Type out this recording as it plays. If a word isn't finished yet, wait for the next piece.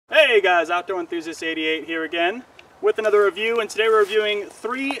Hey guys, Outdoor Enthusiast 88 here again with another review, and today we're reviewing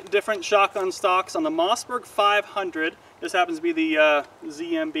 3 different shotgun stocks on the Mossberg 500. This happens to be the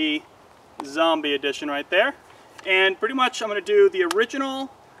ZMB Zombie Edition right there. And pretty much I'm going to do the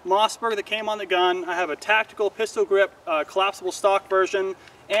original Mossberg that came on the gun. I have a tactical pistol grip collapsible stock version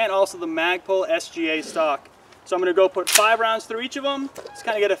and also the Magpul SGA stock. So I'm going to go put 5 rounds through each of them, just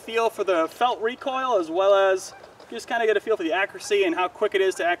kind of get a feel for the felt recoil as well as just kind of get a feel for the accuracy and how quick it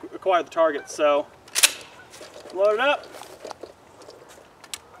is to acquire the target. So, load it up.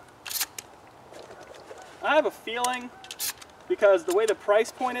 I have a feeling, because the way the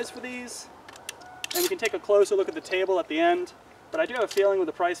price point is for these, and we can take a closer look at the table at the end, but I do have a feeling with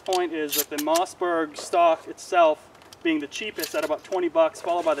the price point is that the Mossberg stock itself being the cheapest at about 20 bucks,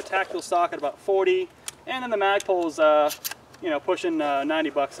 followed by the tactical stock at about 40, and then the Magpul's, pushing 90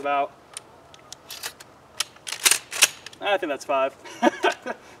 bucks about. I think that's 5.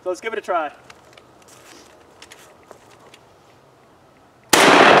 So let's give it a try.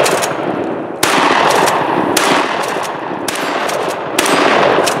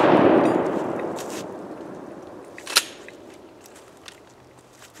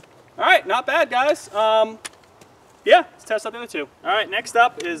 Alright, not bad guys. Yeah, let's test out the other 2. Alright, next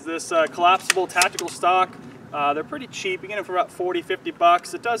up is this collapsible tactical stock. They're pretty cheap. You get them for about 40-50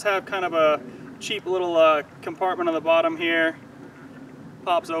 bucks. It does have kind of a cheap little compartment on the bottom here.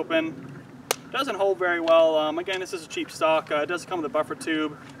 Pops open. Doesn't hold very well. Again, this is a cheap stock. It does come with a buffer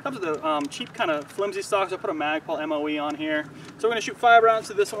tube. Comes with a cheap kind of flimsy stock. So I put a Magpul MOE on here. So we're going to shoot 5 rounds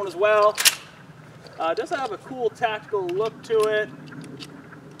to this one as well. It does have a cool tactical look to it.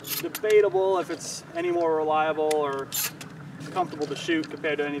 Debatable if it's any more reliable or comfortable to shoot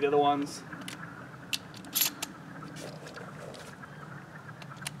compared to any of the other ones.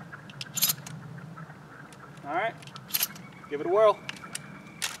 Alright, give it a whirl.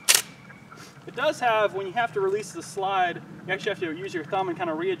 It does have, when you have to release the slide, you actually have to use your thumb and kind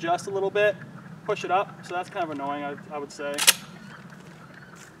of readjust a little bit, push it up, so that's kind of annoying, I would say.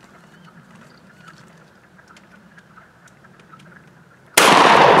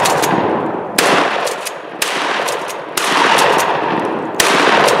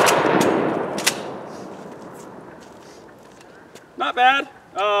 Not bad.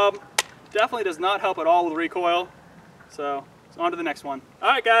 Definitely does not help at all with recoil. So on to the next one.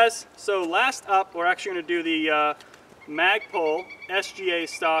 Alright guys, so last up we're actually going to do the Magpul SGA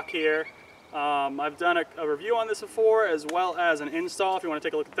stock here. I've done a review on this before as well as an install if you want to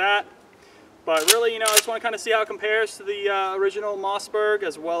take a look at that. But really, I just want to kind of see how it compares to the original Mossberg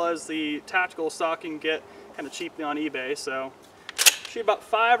as well as the tactical stock you can get kind of cheaply on eBay. So shoot about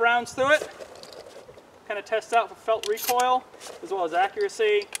 5 rounds through it. Kind of test out for felt recoil as well as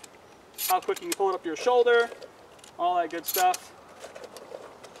accuracy, how quick you can pull it up your shoulder, all that good stuff.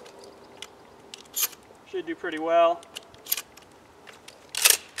 Should do pretty well.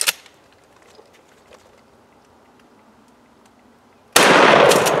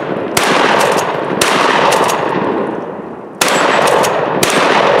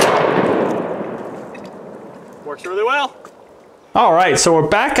 Works really well. Alright, so we're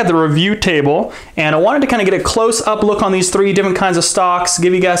back at the review table, and I wanted to kind of get a close-up look on these 3 different kinds of stocks,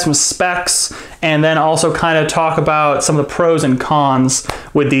 give you guys some specs, and then also kind of talk about some of the pros and cons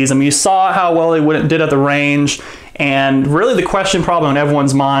with these. I mean, you saw how well they did at the range, and really the question probably on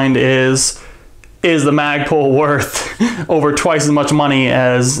everyone's mind is the Magpul worth over twice as much money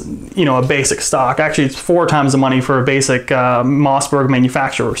as, a basic stock? Actually, it's 4 times the money for a basic Mossberg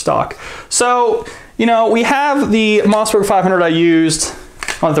manufacturer stock. So, we have the Mossberg 500 I used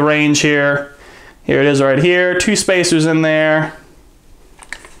on the range here. Here it is right here. 2 spacers in there.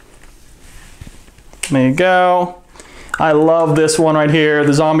 There you go. I love this one right here.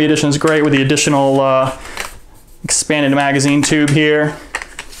 The Zombie Edition is great with the additional expanded magazine tube here.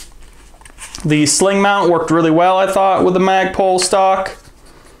 The sling mount worked really well, I thought, with the Magpul stock.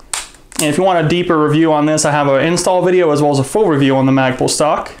 And if you want a deeper review on this, I have an install video as well as a full review on the Magpul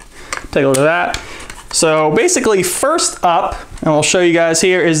stock. Take a look at that. So basically, first up, and I'll show you guys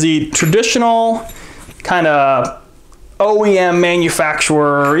here, is the traditional kind of OEM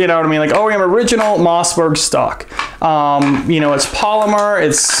manufacturer, you know what I mean, like OEM original Mossberg stock. It's polymer,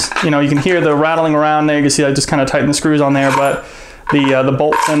 it's, you can hear the rattling around there. You can see I just kind of tighten the screws on there, but the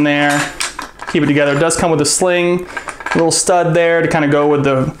bolts in there keep it together. It does come with a sling, little stud there to kind of go with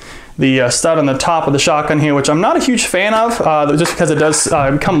the stud on the top of the shotgun here, which I'm not a huge fan of, just because it does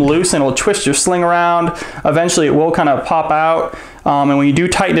come loose and it will twist your sling around. Eventually it will kind of pop out, and when you do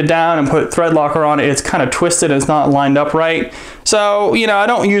tighten it down and put thread locker on it, it's kind of twisted and it's not lined up right. So, I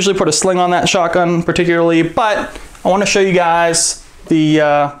don't usually put a sling on that shotgun particularly, but I want to show you guys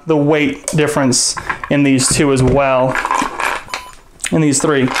the weight difference in these two as well, in these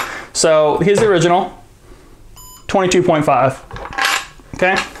three. So here's the original, 22.5,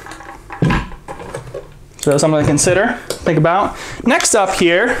 okay? So that's something to consider, think about. Next up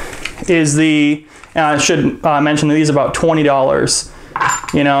here is the, I should mention that these are about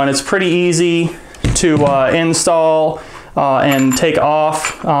 $20, you know, and it's pretty easy to install and take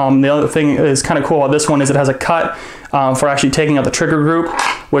off. The other thing is kind of cool about this one is it has a cut for actually taking out the trigger group,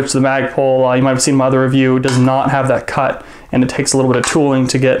 which the Magpul, you might have seen my other review, does not have that cut, and it takes a little bit of tooling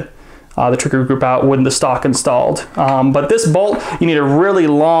to get the trigger group out with the stock installed. But this bolt, you need a really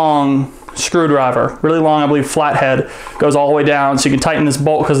long screwdriver, really long, I believe, flathead, goes all the way down, so you can tighten this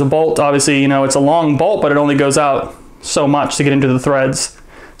bolt, because the bolt, obviously, you know, it's a long bolt, but it only goes out so much to get into the threads.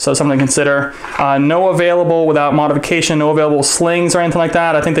 So something to consider. No available without modification, no available slings or anything like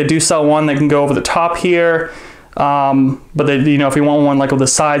that. I think they do sell one that can go over the top here, but they, you know, if you want one like with a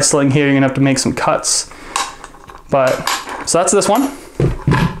side sling here, you're gonna have to make some cuts. But so that's this one.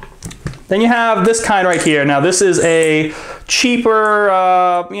 Then you have this kind right here. Now this is a cheaper,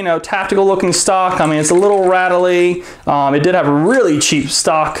 you know, tactical looking stock. I mean, it's a little rattly. It did have a really cheap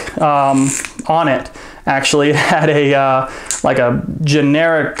stock on it. Actually, it had a like a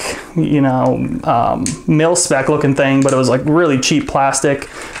generic, you know, mil spec looking thing, but it was like really cheap plastic.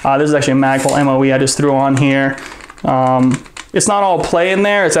 This is actually a Magpul MOE I just threw on here. It's not all play in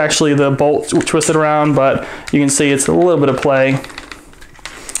there. It's actually the bolt twisted around, but you can see it's a little bit of play.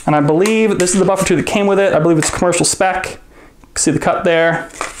 And I believe this is the buffer tube that came with it. I believe it's commercial spec. You can see the cut there.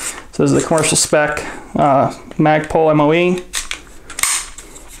 So this is the commercial spec Magpul MOE.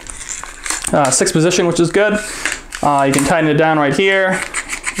 6 position, which is good. You can tighten it down right here.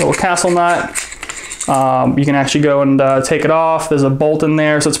 Little castle nut. You can actually go and take it off. There's a bolt in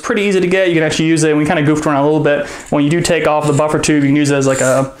there, so it's pretty easy to get. You can actually use it. We kind of goofed around a little bit. When you do take off the buffer tube, you can use it as like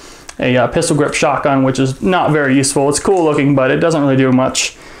a pistol grip shotgun, which is not very useful. It's cool looking, but it doesn't really do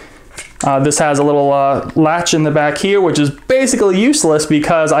much. This has a little latch in the back here, which is basically useless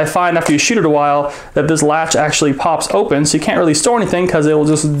because I find after you shoot it a while that this latch actually pops open, so you can't really store anything because it will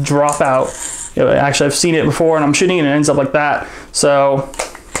just drop out. Actually, I've seen it before and I'm shooting it and it ends up like that. So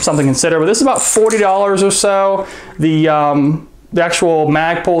something to consider, but this is about $40 or so. The actual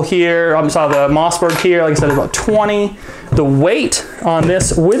Magpul here, I'm sorry, the Mossberg here, like I said, is about 20. The weight on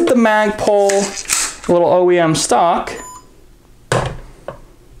this with the Magpul little OEM stock,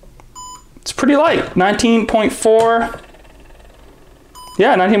 it's pretty light, 19.4.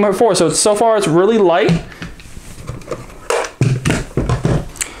 Yeah, 19.4. So far it's really light.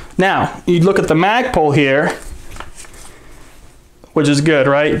 Now, you look at the Magpul here, which is good,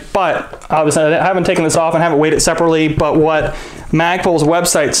 right? But obviously I haven't taken this off and haven't weighed it separately, but what Magpul's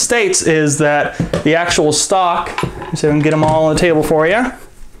website states is that the actual stock, so I can get them all on the table for you.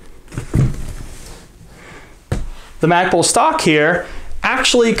 The Magpul stock here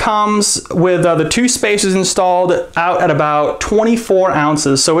actually comes with the 2 spacers installed out at about 24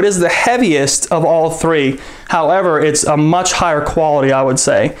 ounces. So it is the heaviest of all 3. However, it's a much higher quality, I would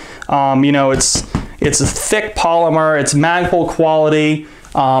say. You know, it's a thick polymer, it's Magpul quality.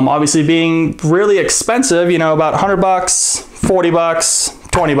 Obviously being really expensive, you know, about 100 bucks, 40 bucks,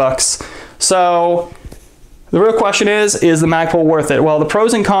 20 bucks. So the real question is the Magpul worth it? Well, the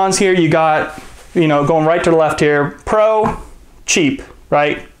pros and cons here, you got, you know, going right to the left here. Pro, cheap,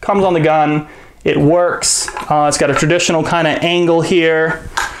 right? Comes on the gun, it works. It's got a traditional kind of angle here.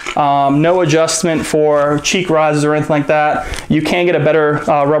 No adjustment for cheek rises or anything like that. You can get a better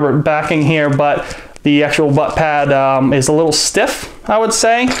rubber backing here, but the actual butt pad is a little stiff, I would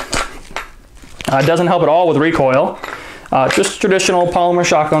say. It doesn't help at all with recoil. Just traditional polymer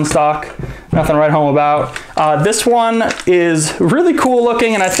shotgun stock, nothing to write home about. This one is really cool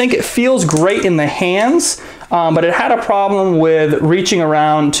looking, and I think it feels great in the hands, but it had a problem with reaching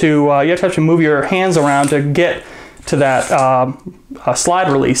around to, you have to actually move your hands around to get to that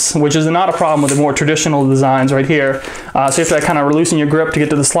slide release, which is not a problem with the more traditional designs right here. So you have to kind of loosen your grip to get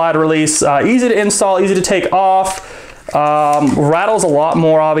to the slide release. Easy to install, easy to take off. Rattles a lot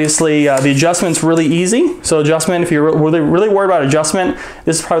more, obviously. The adjustment's really easy. So adjustment, if you're really worried about adjustment,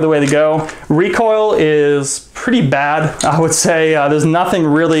 this is probably the way to go. Recoil is pretty bad, I would say. There's nothing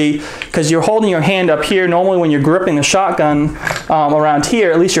really, because you're holding your hand up here. Normally when you're gripping the shotgun around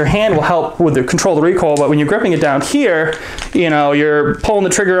here, at least your hand will help with the control the recoil, but when you're gripping it down here, you know, you're pulling the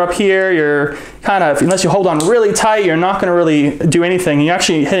trigger up here, you're kind of, unless you hold on really tight, you're not going to really do anything. You're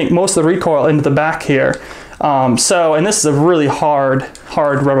actually hitting most of the recoil into the back here. And this is a really hard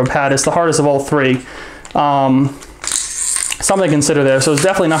rubber pad. It's the hardest of all 3. something to consider there. So it's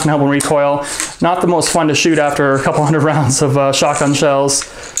definitely not gonna help in recoil. Not the most fun to shoot after a couple hundred rounds of shotgun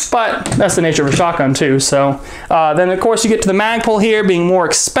shells, but that's the nature of a shotgun too. So then of course you get to the Magpul here being more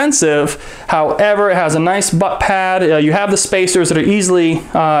expensive. However, it has a nice butt pad. You have the spacers that are easily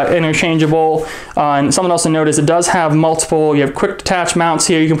interchangeable. And something else to note is it does have multiple, you have quick detach mounts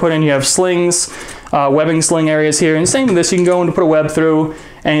here you can put in, you have slings, webbing sling areas here. And same with this, you can go and put a web through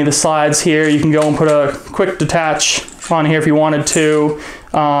any of the slides here. You can go and put a quick detach on here if you wanted to.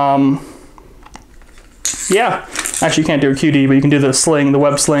 Yeah, actually you can't do a QD, but you can do the sling, the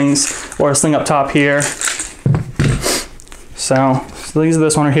web slings, or a sling up top here. So these are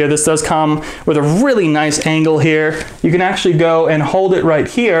this one right here. This does come with a really nice angle here. You can actually go and hold it right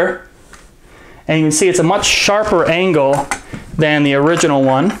here, and you can see it's a much sharper angle than the original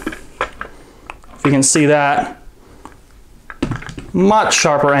one. If you can see that. Much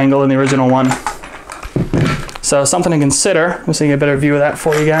sharper angle than the original one. So something to consider. Let's see, get a better view of that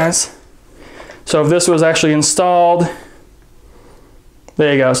for you guys. So if this was actually installed,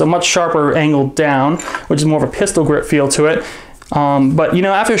 there you go. So much sharper angle down, which is more of a pistol grip feel to it. But you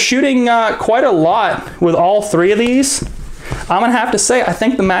know, after shooting quite a lot with all three of these, I'm gonna have to say I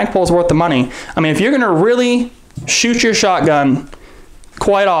think the Magpul is worth the money. I mean, if you're gonna really shoot your shotgun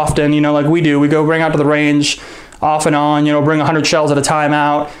quite often, you know, like we do, we go bring out to the range off and on, you know, bring 100 shells at a time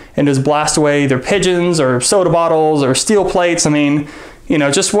out and just blast away either pigeons or soda bottles or steel plates. I mean, you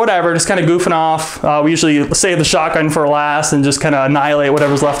know, just whatever, just kind of goofing off. We usually save the shotgun for last and just kind of annihilate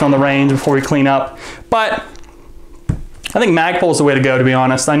whatever's left on the range before we clean up. But I think Magpul is the way to go, to be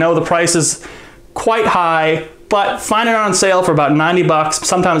honest. I know the price is quite high, but find it on sale for about 90 bucks,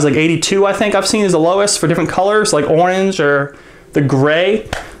 sometimes like 82, I think I've seen is the lowest for different colors, like orange or the gray.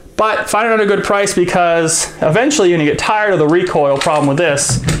 But find it at a good price, because eventually you're gonna get tired of the recoil problem with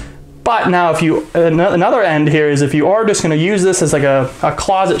this. But now if you, another end here is if you are just gonna use this as like a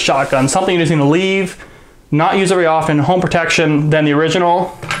closet shotgun, something you're just gonna leave, not use very often, home protection, then the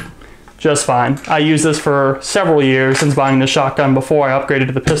original, just fine. I used this for several years since buying this shotgun before I upgraded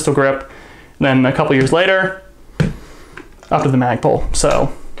to the pistol grip. Then a couple years later, up to the Magpul.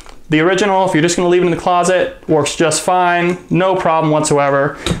 So the original, if you're just gonna leave it in the closet, works just fine, no problem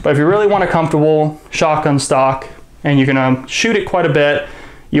whatsoever. But if you really want a comfortable shotgun stock and you're gonna shoot it quite a bit,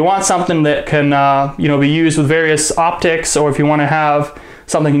 you want something that can you know, be used with various optics, or if you wanna have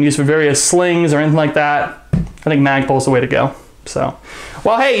something you can use for various slings or anything like that, I think Magpul is the way to go. So,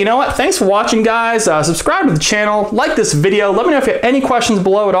 well, hey, you know what? Thanks for watching, guys. Subscribe to the channel, like this video. Let me know if you have any questions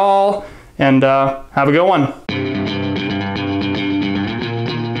below at all, and have a good one.